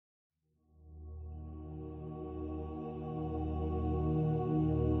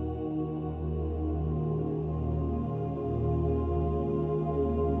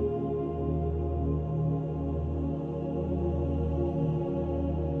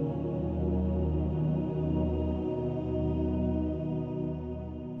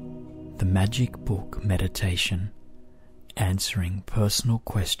magic book meditation answering personal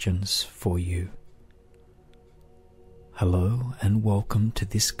questions for you. Hello and welcome to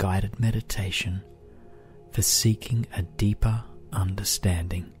this guided meditation for seeking a deeper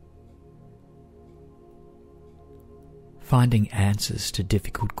understanding. Finding answers to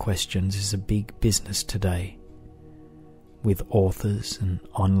difficult questions is a big business today, with authors and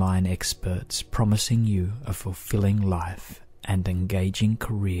online experts promising you a fulfilling life and engaging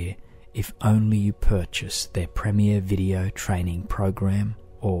career if only you purchase their premier video training program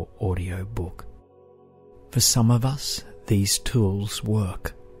or audio book. For some of us, these tools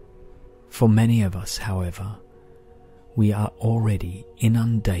work. For many of us, however, we are already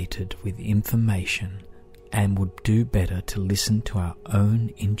inundated with information and would do better to listen to our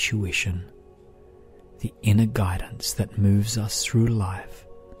own intuition, the inner guidance that moves us through life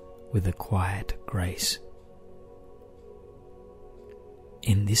with a quiet grace.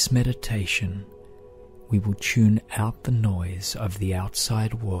 In this meditation, we will tune out the noise of the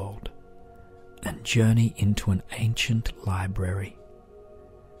outside world and journey into an ancient library,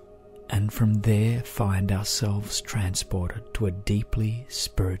 and from there find ourselves transported to a deeply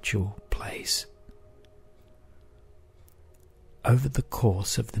spiritual place. Over the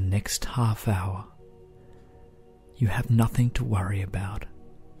course of the next half hour, you have nothing to worry about,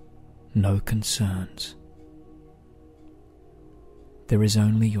 no concerns. There is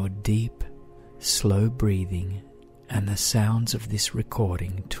only your deep, slow breathing and the sounds of this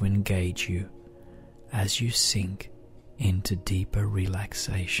recording to engage you as you sink into deeper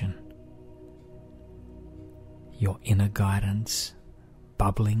relaxation. Your inner guidance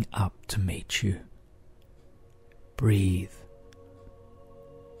bubbling up to meet you. Breathe.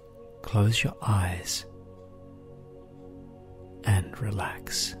 Close your eyes and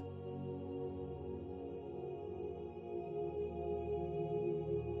relax.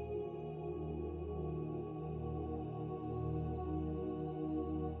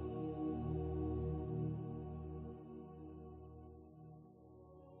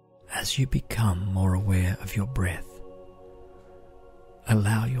 As you become more aware of your breath,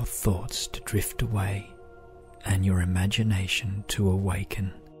 allow your thoughts to drift away and your imagination to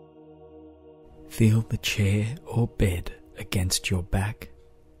awaken. Feel the chair or bed against your back,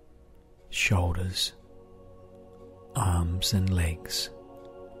 shoulders, arms and legs.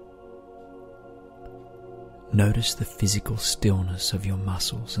 Notice the physical stillness of your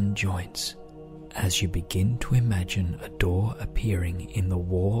muscles and joints as you begin to imagine a door appearing in the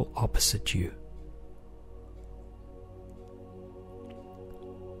wall opposite you.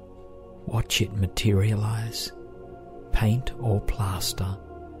 Watch it materialize, paint or plaster,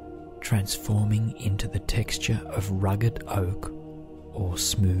 transforming into the texture of rugged oak or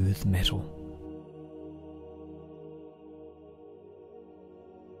smooth metal.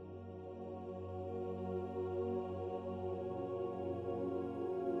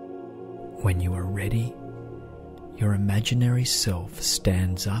 When you are ready, your imaginary self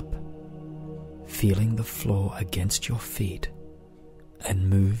stands up, feeling the floor against your feet, and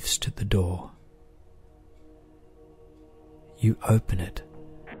moves to the door. You open it,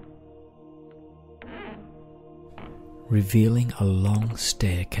 revealing a long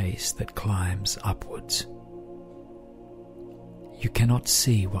staircase that climbs upwards. You cannot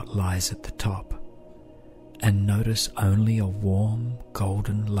see what lies at the top, and notice only a warm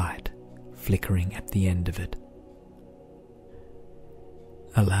golden light flickering at the end of it.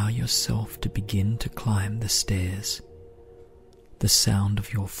 Allow yourself to begin to climb the stairs, the sound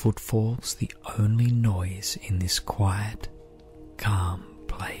of your footfalls the only noise in this quiet, calm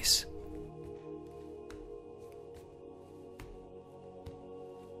place.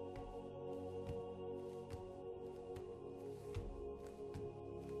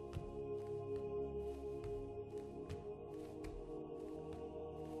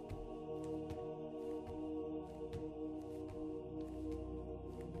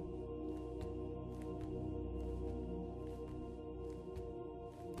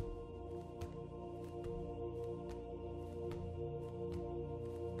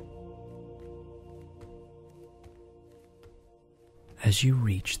 As you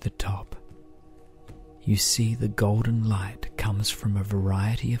reach the top, you see the golden light comes from a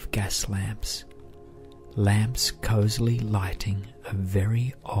variety of gas lamps, lamps cozily lighting a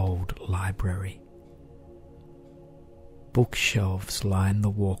very old library. Bookshelves line the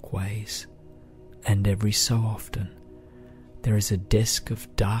walkways, and every so often there is a desk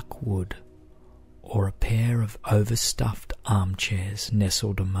of dark wood or a pair of overstuffed armchairs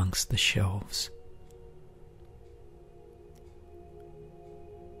nestled amongst the shelves.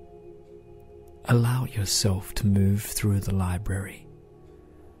 Allow yourself to move through the library,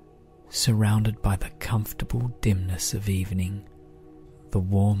 surrounded by the comfortable dimness of evening, the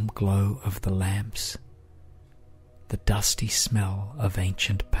warm glow of the lamps, the dusty smell of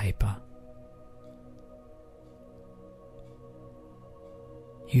ancient paper.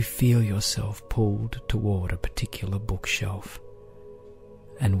 You feel yourself pulled toward a particular bookshelf,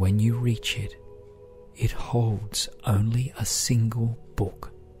 and when you reach it, it holds only a single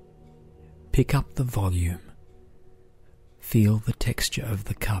book. Pick up the volume. Feel the texture of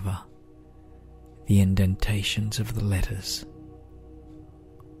the cover, the indentations of the letters.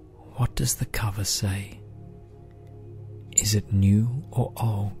 What does the cover say? Is it new or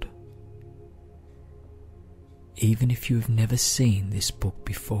old? Even if you have never seen this book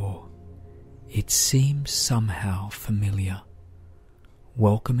before, it seems somehow familiar,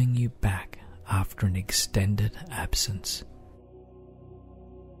 welcoming you back after an extended absence.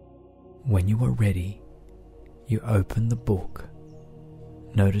 When you are ready, you open the book.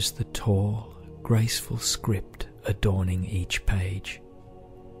 Notice the tall, graceful script adorning each page.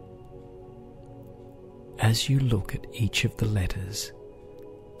 As you look at each of the letters,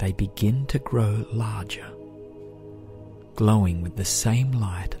 they begin to grow larger, glowing with the same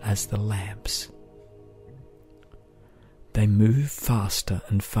light as the lamps. They move faster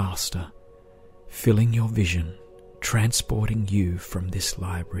and faster, filling your vision, transporting you from this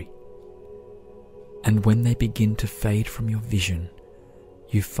library. And when they begin to fade from your vision,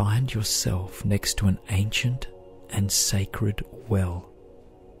 you find yourself next to an ancient and sacred well.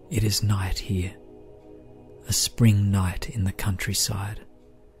 It is night here, a spring night in the countryside.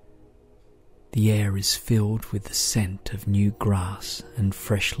 The air is filled with the scent of new grass and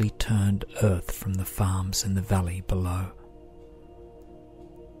freshly turned earth from the farms in the valley below.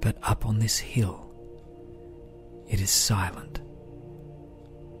 But up on this hill, it is silent.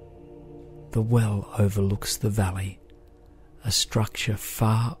 The well overlooks the valley, a structure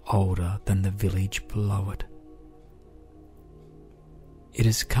far older than the village below it. It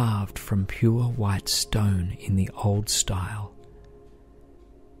is carved from pure white stone in the old style,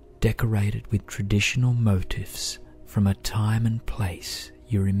 decorated with traditional motifs from a time and place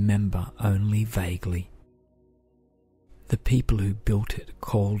you remember only vaguely. The people who built it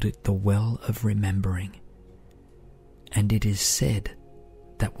called it the Well of Remembering, and it is said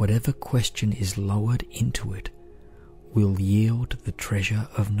that whatever question is lowered into it will yield the treasure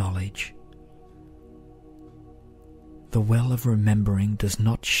of knowledge. The Well of Remembering does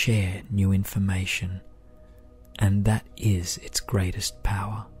not share new information, and that is its greatest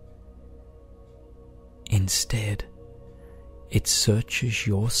power. Instead, it searches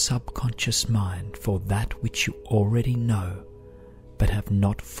your subconscious mind for that which you already know but have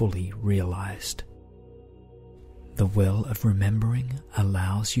not fully realized. The Well of Remembering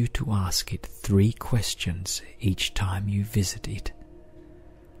allows you to ask it 3 questions each time you visit it.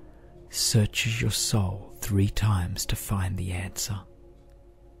 Searches your soul 3 times to find the answer.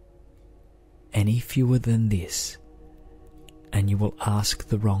 Any fewer than this, and you will ask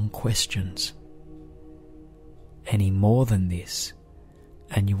the wrong questions. Any more than this,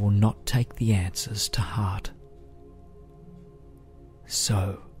 and you will not take the answers to heart.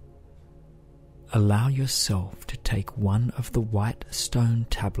 So, allow yourself to take one of the white stone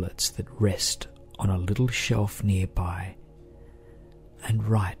tablets that rest on a little shelf nearby and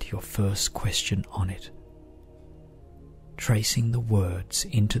write your first question on it, tracing the words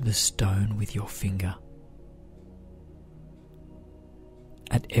into the stone with your finger.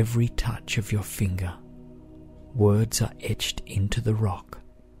 At every touch of your finger, words are etched into the rock,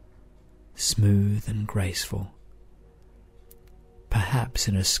 smooth and graceful, perhaps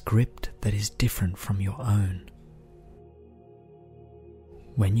in a script that is different from your own.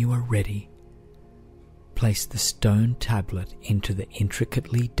 When you are ready, place the stone tablet into the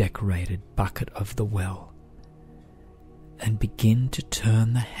intricately decorated bucket of the well and begin to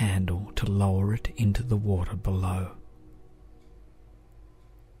turn the handle to lower it into the water below.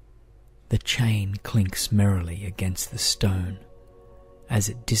 The chain clinks merrily against the stone as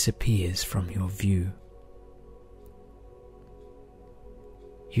it disappears from your view.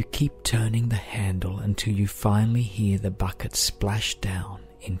 You keep turning the handle until you finally hear the bucket splash down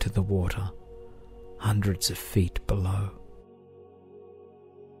into the water, hundreds of feet below.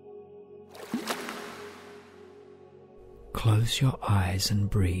 Close your eyes and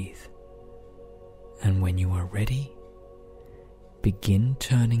breathe, and when you are ready, begin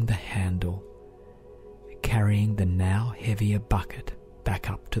turning the handle, carrying the now heavier bucket back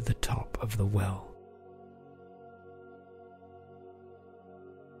up to the top of the well.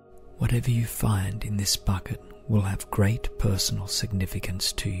 Whatever you find in this bucket will have great personal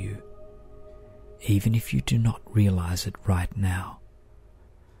significance to you, even if you do not realize it right now.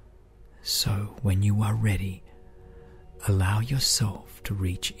 So when you are ready, allow yourself to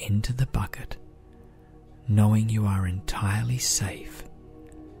reach into the bucket, knowing you are entirely safe,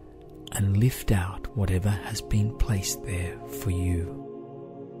 and lift out whatever has been placed there for you.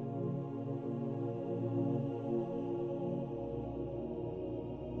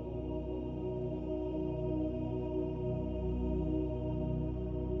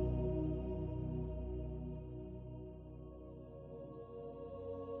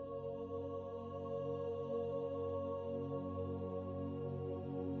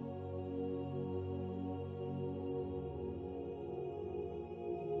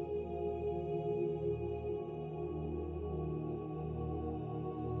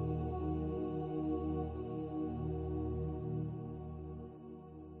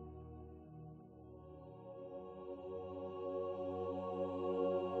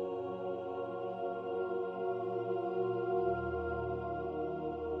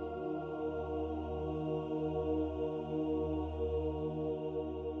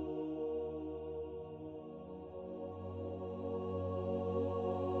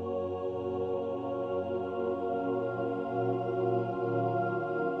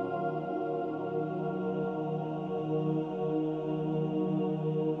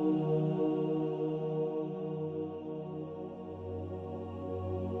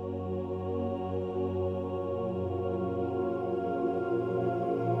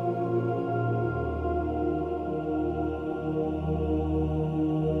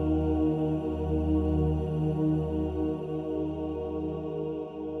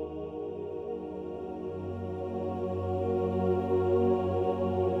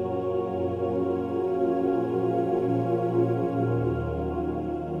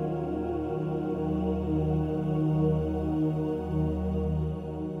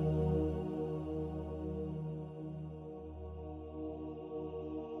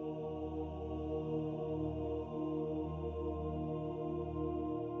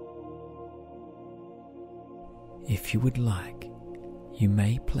 If you would like, you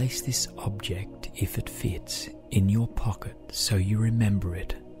may place this object, if it fits, in your pocket so you remember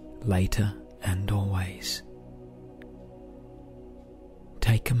it later and always.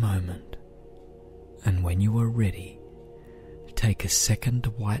 Take a moment, and when you are ready, take a second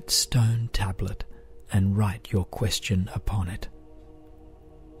white stone tablet and write your question upon it.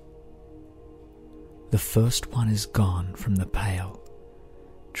 The first one is gone from the pail,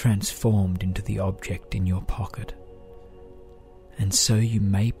 transformed into the object in your pocket, and so you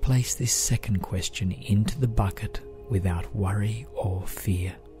may place this second question into the bucket without worry or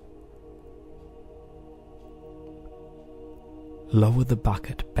fear. Lower the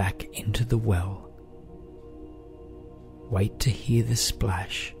bucket back into the well. Wait to hear the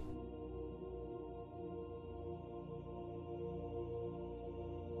splash.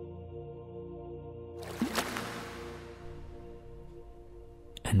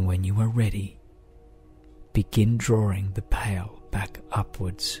 And when you are ready, begin drawing the pail back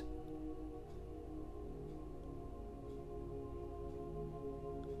upwards.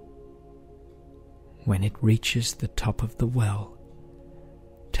 When it reaches the top of the well,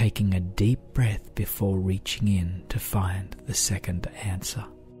 taking a deep breath before reaching in to find the second answer.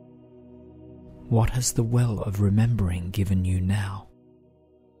 What has the well of remembering given you now?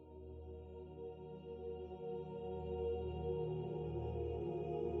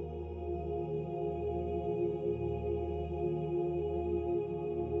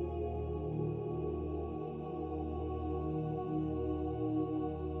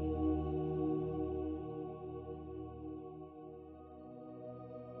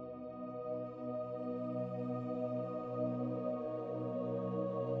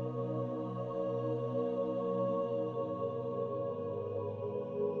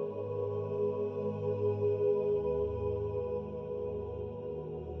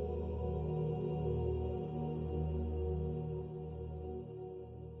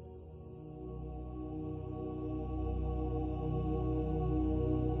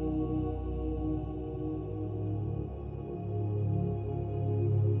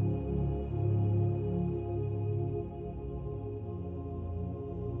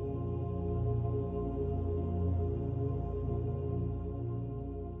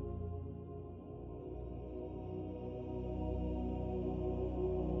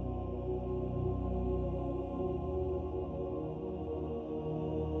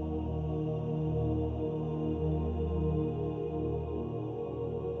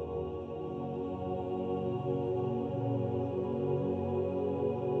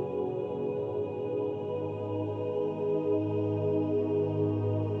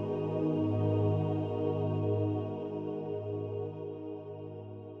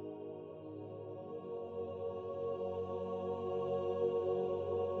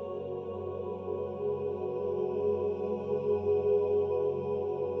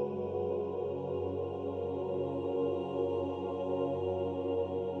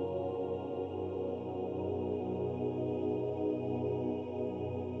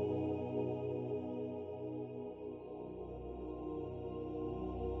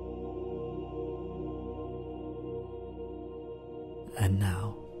 And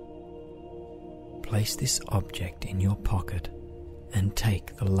now, place this object in your pocket and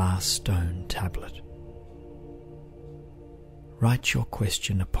take the last stone tablet. Write your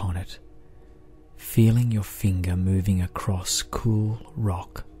question upon it, feeling your finger moving across cool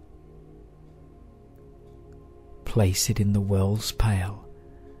rock. Place it in the well's pail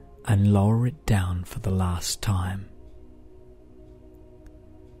and lower it down for the last time.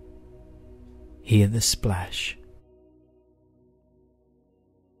 Hear the splash.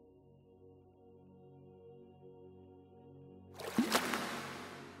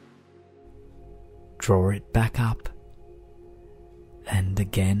 Draw it back up and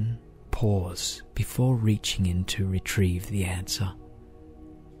again pause before reaching in to retrieve the answer.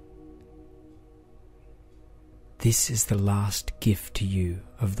 This is the last gift to you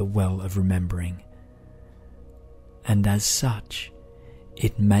of the well of remembering, and as such,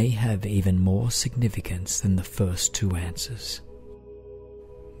 it may have even more significance than the first two answers.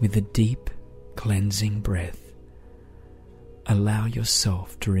 With a deep, cleansing breath, allow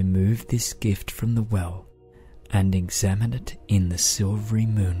yourself to remove this gift from the well and examine it in the silvery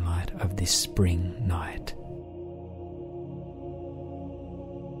moonlight of this spring night.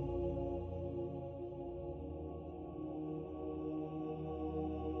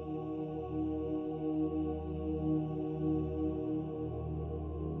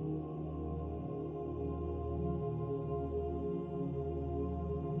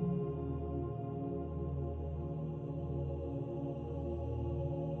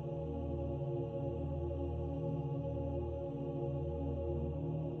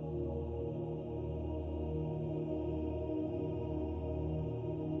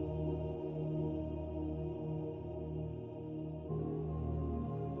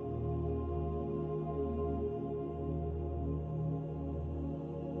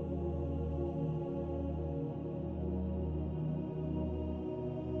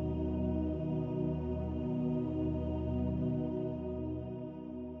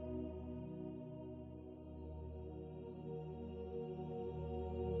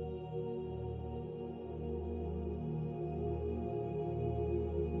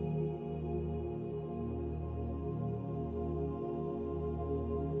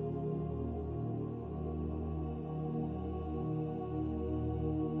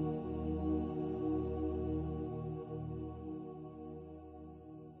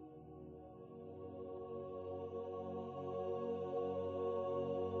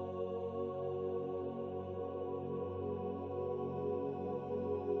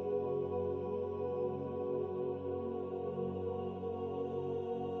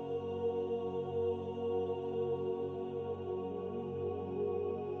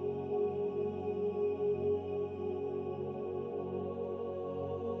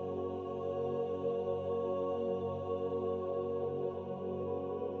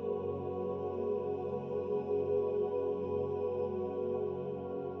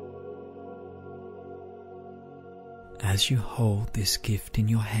 As you hold this gift in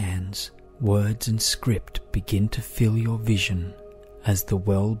your hands, words and script begin to fill your vision as the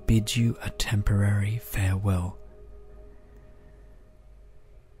well bids you a temporary farewell.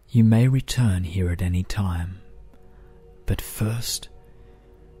 You may return here at any time, but first,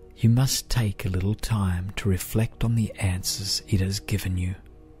 you must take a little time to reflect on the answers it has given you.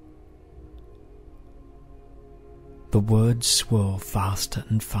 The words swirl faster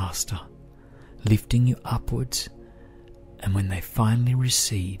and faster, lifting you upwards, and when they finally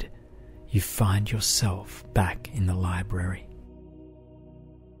recede, you find yourself back in the library.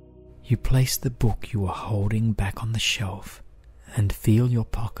 You place the book you were holding back on the shelf and feel your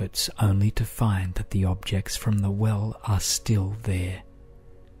pockets only to find that the objects from the well are still there.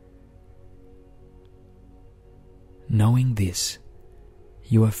 Knowing this,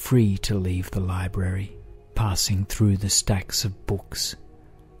 you are free to leave the library, passing through the stacks of books,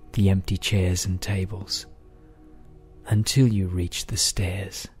 the empty chairs and tables, until you reach the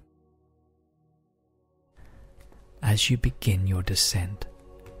stairs. As you begin your descent,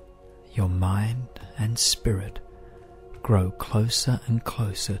 your mind and spirit grow closer and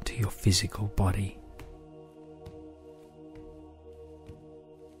closer to your physical body.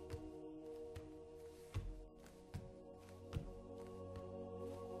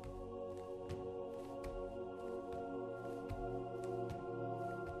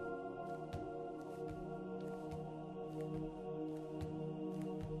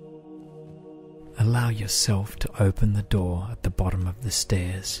 Allow yourself to open the door at the bottom of the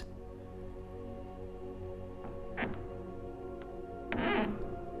stairs.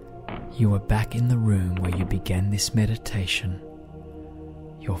 You are back in the room where you began this meditation,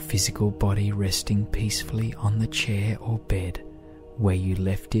 your physical body resting peacefully on the chair or bed, where you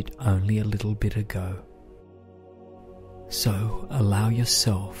left it only a little bit ago. So allow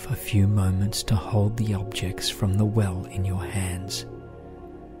yourself a few moments to hold the objects from the well in your hands,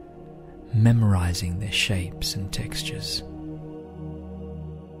 memorizing their shapes and textures.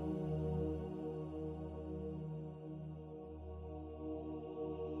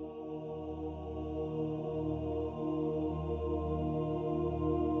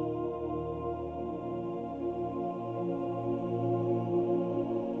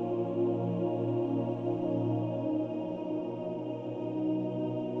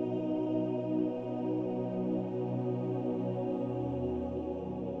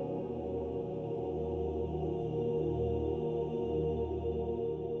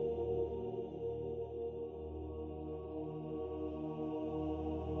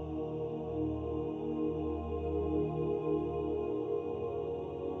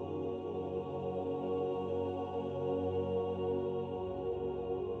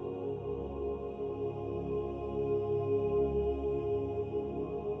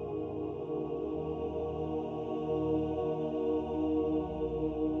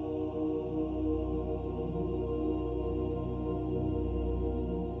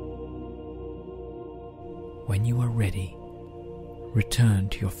 When you are ready, return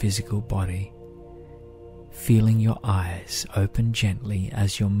to your physical body, feeling your eyes open gently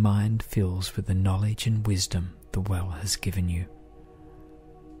as your mind fills with the knowledge and wisdom the well has given you.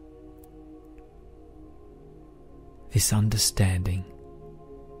 This understanding,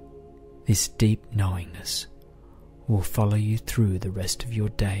 this deep knowingness will follow you through the rest of your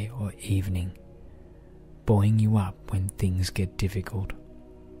day or evening, buoying you up when things get difficult.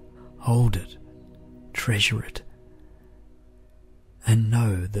 Hold it. Treasure it, and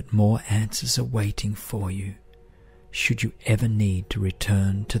know that more answers are waiting for you should you ever need to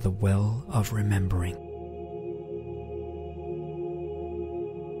return to the well of remembering.